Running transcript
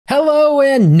Hello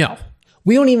and no,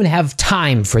 we don't even have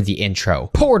time for the intro.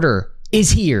 Porter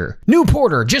is here. New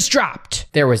Porter just dropped.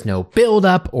 There was no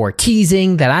build-up or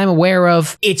teasing that I'm aware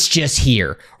of. It's just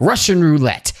here. Russian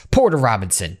Roulette, Porter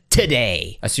Robinson,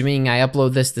 today. Assuming I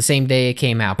upload this the same day it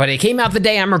came out, but it came out the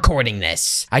day I'm recording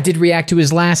this. I did react to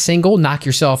his last single, Knock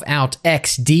Yourself Out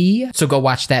XD, so go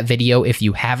watch that video if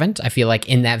you haven't. I feel like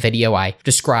in that video I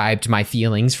described my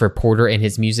feelings for Porter and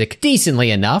his music decently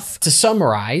enough. To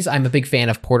summarize, I'm a big fan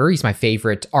of Porter. He's my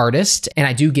favorite artist, and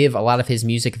I do give a lot of his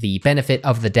music the benefit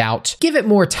of the doubt. Give it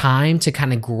more time to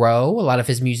kind of grow. A lot of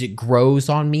his music grows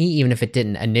on me, even if it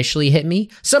didn't initially hit me.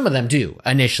 Some of them do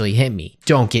initially hit me,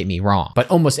 don't get me wrong, but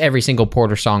almost every single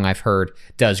Porter song I've heard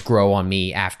does grow on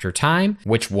me after time,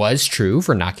 which was true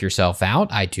for Knock Yourself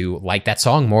Out. I do like that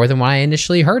song more than when I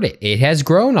initially heard it. It has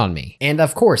grown on me. And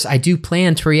of course, I do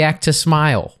plan to react to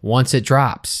Smile once it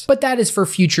drops. But that is for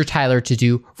future Tyler to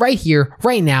do. Right here,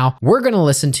 right now, we're gonna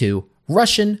listen to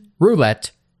Russian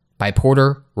Roulette by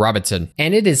Porter Robinson.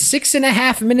 And it is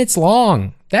 6.5 minutes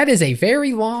long. That is a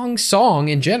very long song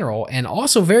in general, and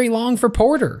also very long for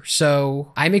Porter.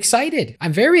 So I'm excited.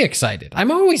 I'm very excited.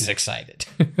 I'm always excited.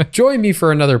 Join me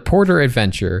for another Porter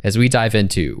adventure as we dive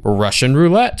into Russian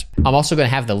Roulette. I'm also gonna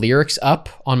have the lyrics up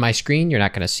on my screen. You're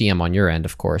not gonna see them on your end,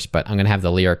 of course, but I'm gonna have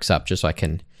the lyrics up just so I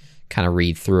can kind of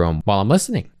read through them while I'm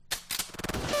listening.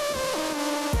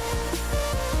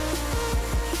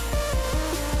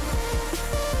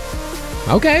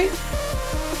 Okay.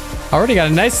 Already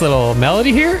got a nice little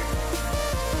melody here.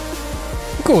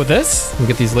 I'm cool with this. Let me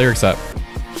get these lyrics up.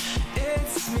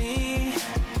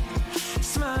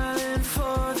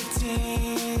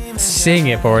 Sing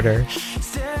it, Porter.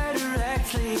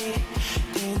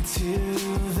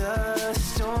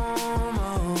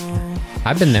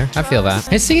 I've been there. I feel that.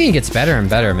 His singing gets better and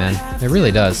better, man. It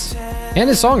really does. And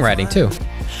his songwriting, too.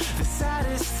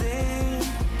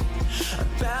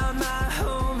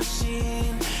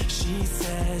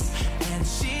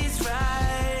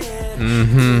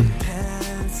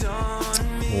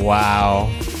 Wow.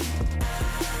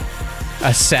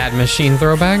 A Sad Machine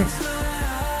throwback?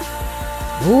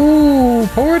 Ooh,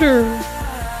 Porter.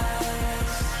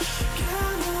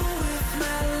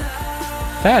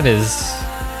 That is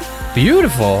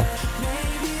beautiful.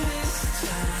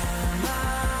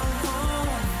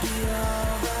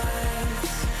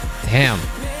 Damn.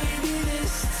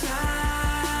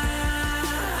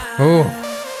 Ooh.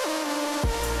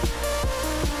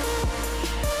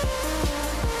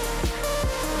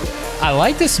 I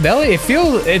like this melody.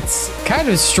 It's kind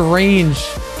of strange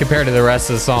compared to the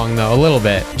rest of the song though, a little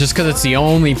bit. Just because it's the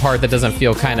only part that doesn't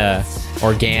feel kind of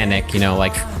organic, you know,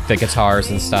 like the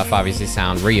guitars and stuff obviously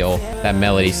sound real. That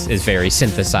melody is very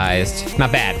synthesized.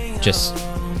 Not bad, just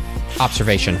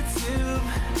observation.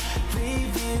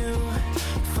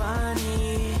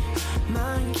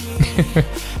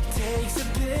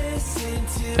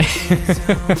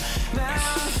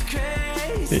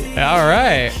 All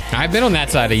right. I've been on that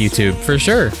side of YouTube for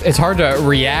sure. It's hard to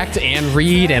react and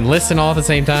read and listen all at the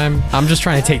same time. I'm just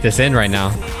trying to take this in right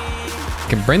now.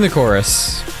 Can bring the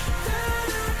chorus.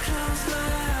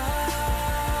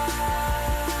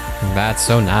 That's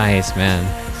so nice, man.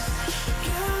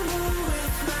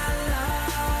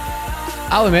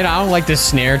 I'll admit, I don't like this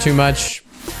snare too much.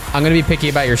 I'm gonna be picky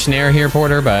about your snare here,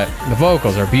 Porter, but the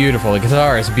vocals are beautiful. The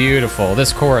guitar is beautiful.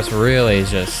 This chorus really is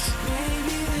just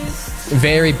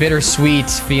very bittersweet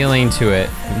feeling to it.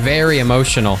 Very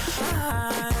emotional.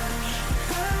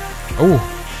 Oh.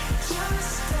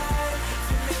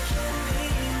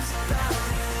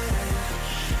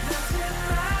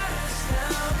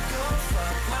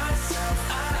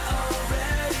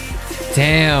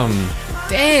 Damn.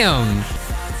 Damn.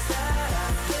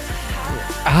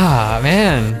 Ah,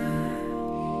 man.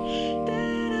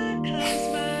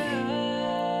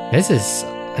 This is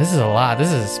a lot.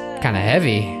 This is kind of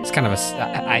heavy. It's kind of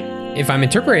a, if I'm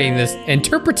interpreting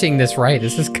this right,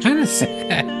 this is kind of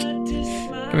sad.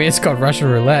 I mean, it's called Russian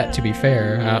Roulette, to be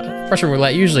fair. Russian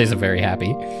Roulette usually isn't very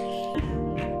happy.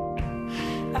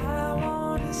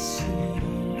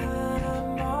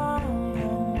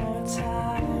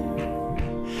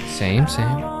 Same.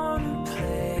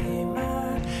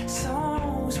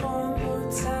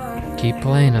 Keep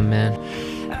playing them, man.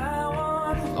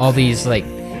 All these, like,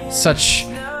 such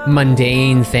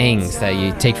mundane things that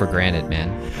you take for granted,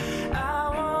 man.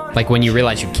 Like when you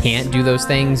realize you can't do those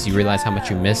things, you realize how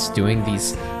much you miss doing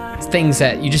these things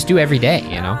that you just do every day,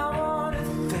 you know?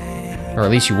 Or at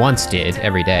least you once did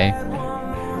every day.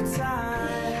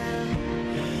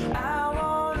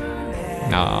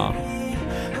 Aww.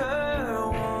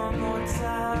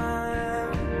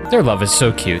 Their love is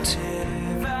so cute.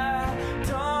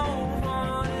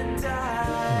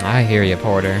 I hear you,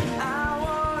 Porter.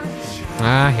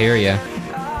 I hear you.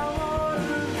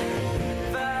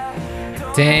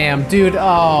 Damn, dude.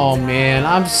 Oh, man.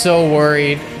 I'm so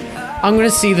worried. I'm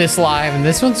gonna see this live, and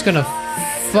this one's gonna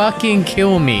fucking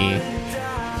kill me.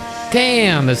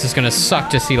 Damn, this is gonna suck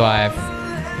to see live.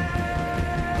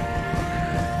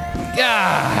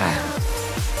 Ah.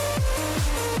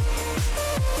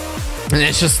 And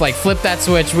it's just like, flip that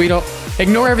switch. We don't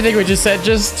ignore everything we just said.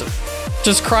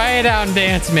 Just cry it out and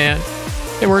dance, man.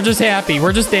 And we're just happy.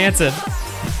 We're just dancing.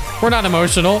 We're not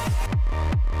emotional.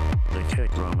 The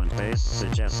kick drum and bass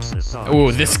suggests the song.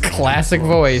 Ooh, this classic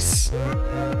voice.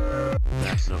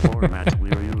 That's the format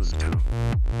we're used to.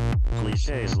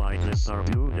 Cliches like this are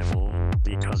beautiful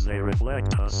because they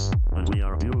reflect us, and we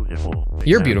are beautiful.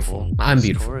 You're beautiful. I'm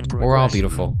beautiful. We're all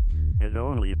beautiful. It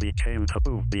only became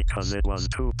taboo because it was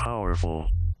too powerful.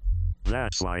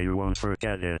 That's why you won't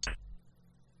forget it.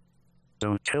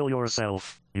 Don't kill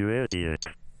yourself, you idiot.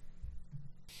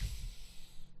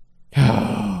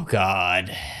 Oh,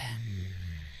 God.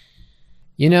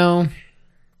 You know,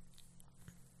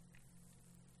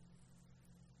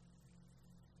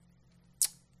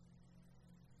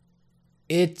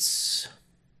 it's...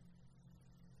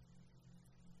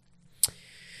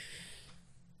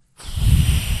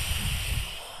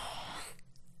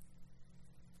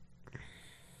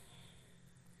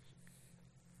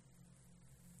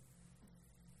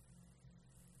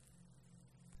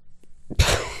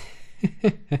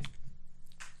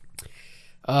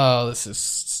 Oh, this is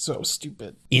so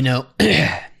stupid. You know,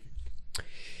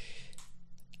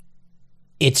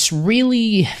 it's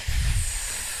really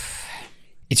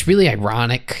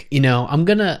ironic. You know, I'm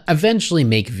gonna eventually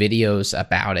make videos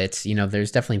about it. You know,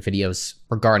 there's definitely videos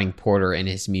regarding Porter and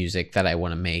his music that I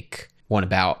want to make. One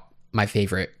about my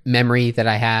favorite memory that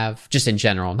I have, just in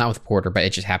general, not with Porter, but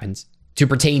it just happens to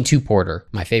pertain to Porter,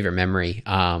 my favorite memory,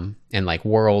 and like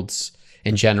worlds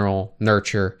in general,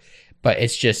 nurture. But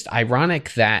it's just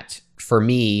ironic that for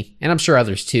me, and I'm sure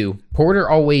others too, Porter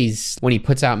always, when he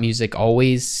puts out music,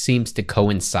 always seems to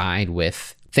coincide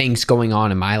with things going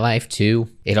on in my life too.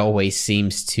 It always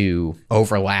seems to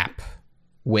overlap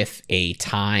with a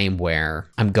time where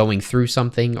I'm going through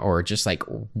something, or just like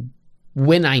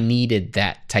when I needed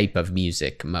that type of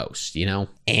music most, you know?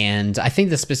 And I think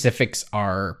the specifics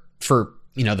are for,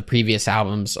 you know, the previous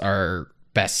albums are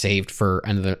best saved for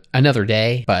another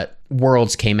day, but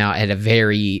Worlds came out at a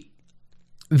very,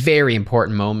 very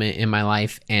important moment in my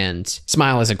life, and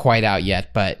Smile isn't quite out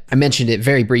yet, but I mentioned it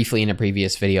very briefly in a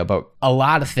previous video, but a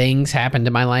lot of things happened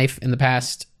in my life in the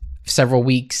past several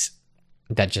weeks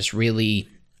that just really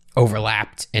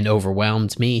overlapped and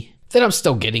overwhelmed me, that I'm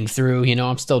still getting through, you know,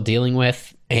 I'm still dealing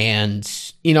with. And,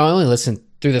 you know, I only listened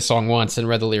through the song once and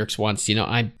read the lyrics once. You know,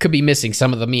 I could be missing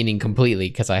some of the meaning completely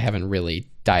because I haven't really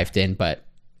dived in, but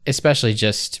especially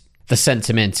just the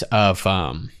sentiment of,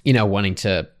 you know, wanting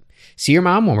to see your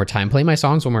mom one more time, play my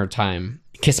songs one more time,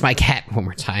 kiss my cat one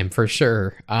more time, for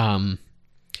sure.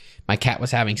 My cat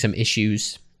was having some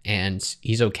issues and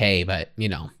he's okay, but, you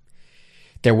know,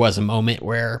 there was a moment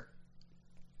where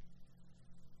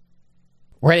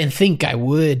I didn't think I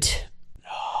would.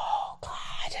 Oh,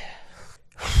 God.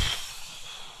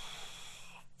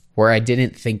 Where I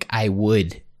didn't think I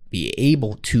would be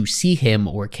able to see him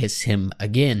or kiss him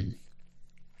again.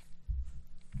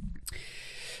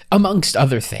 Amongst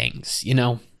other things, you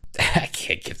know. I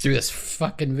can't get through this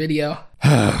fucking video.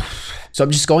 So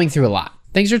I'm just going through a lot.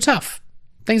 Things are tough.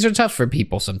 Things are tough for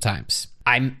people sometimes.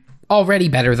 I'm already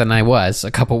better than I was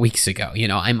a couple weeks ago. You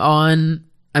know, I'm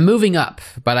moving up,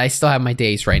 but I still have my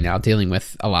days right now dealing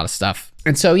with a lot of stuff.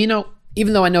 And so, you know,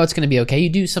 even though I know it's going to be okay, you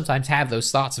do sometimes have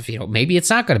those thoughts of, you know, maybe it's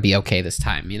not going to be okay this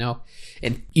time, you know?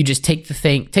 And you just take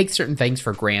certain things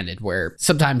for granted, where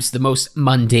sometimes the most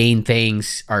mundane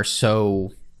things are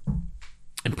so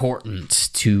important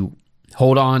to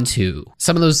hold on to.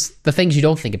 Some of the things you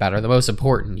don't think about are the most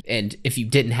important. And if you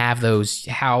didn't have those,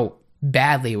 how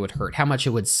badly it would hurt, how much it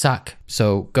would suck.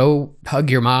 So go hug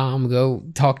your mom, go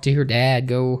talk to your dad,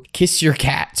 go kiss your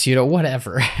cats, you know,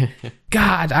 whatever.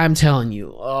 God, I'm telling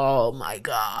you, oh my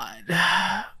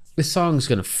God. This song's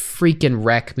gonna freaking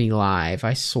wreck me live,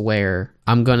 I swear.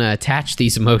 I'm gonna attach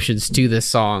these emotions to this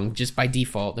song just by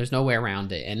default. There's no way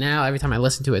around it. And now every time I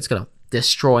listen to it, it's gonna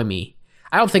destroy me.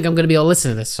 I don't think I'm gonna be able to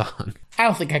listen to this song. I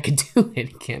don't think I could do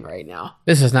it again right now.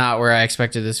 This is not where I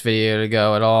expected this video to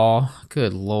go at all.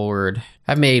 Good Lord.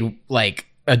 I've made like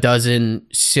a dozen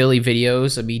silly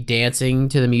videos of me dancing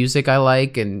to the music I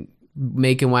like and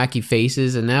making wacky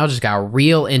faces, and now it just got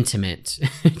real intimate.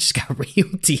 It just got real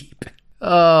deep.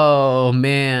 Oh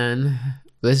man.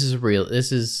 This is real.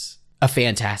 This is a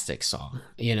fantastic song.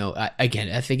 You know, again,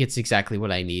 I think it's exactly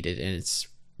what I needed, and it's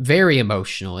very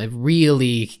emotional. It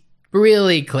really,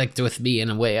 really clicked with me in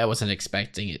a way I wasn't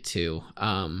expecting it to.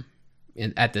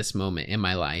 At this moment in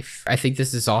my life, I think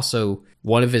this is also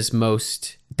one of his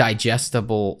most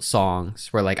digestible songs,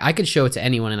 where like I could show it to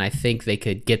anyone and I think they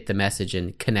could get the message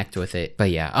and connect with it. But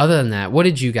yeah, other than that, what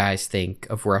did you guys think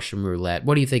of Russian Roulette?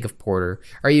 What do you think of Porter?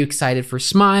 Are you excited for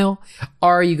Smile?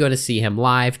 Are you going to see him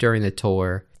live during the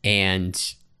tour? And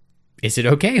is it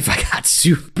okay if I got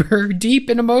super deep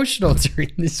and emotional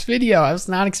during this video? I was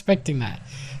not expecting that.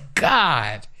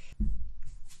 God.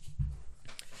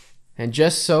 And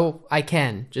just so I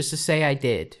can, just to say I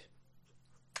did.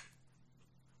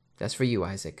 That's for you,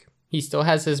 Isaac. He still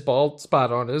has his bald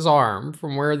spot on his arm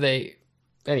from where they...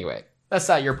 Anyway, that's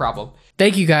not your problem.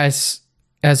 Thank you guys,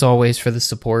 as always, for the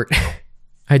support.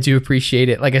 I do appreciate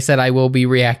it. Like I said, I will be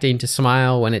reacting to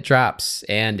Smile when it drops.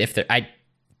 And if there... I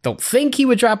don't think he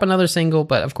would drop another single,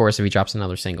 but of course, if he drops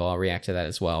another single, I'll react to that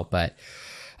as well. But...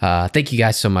 thank you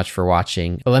guys so much for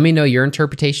watching. Let me know your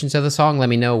interpretations of the song. Let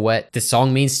me know what the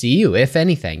song means to you, if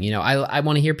anything. You know, I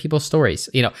want to hear people's stories.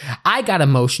 You know, I got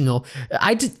emotional.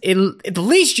 The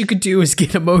least you could do is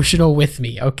get emotional with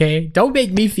me, okay? Don't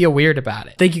make me feel weird about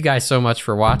it. Thank you guys so much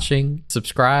for watching.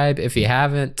 Subscribe if you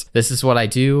haven't. This is what I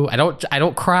do. I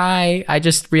don't cry. I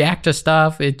just react to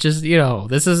stuff. It just, you know,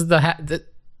 this is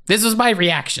this was my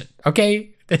reaction,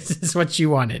 okay? This is what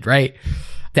you wanted, right?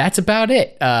 That's about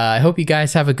it. I hope you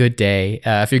guys have a good day.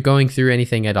 If you're going through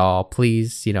anything at all,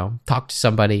 please, you know, talk to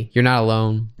somebody. You're not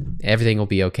alone. Everything will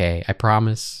be okay. I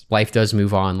promise. Life does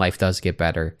move on. Life does get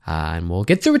better. And we'll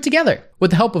get through it together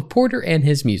with the help of Porter and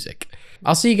his music.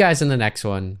 I'll see you guys in the next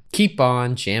one. Keep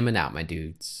on jamming out, my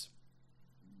dudes.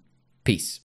 Peace.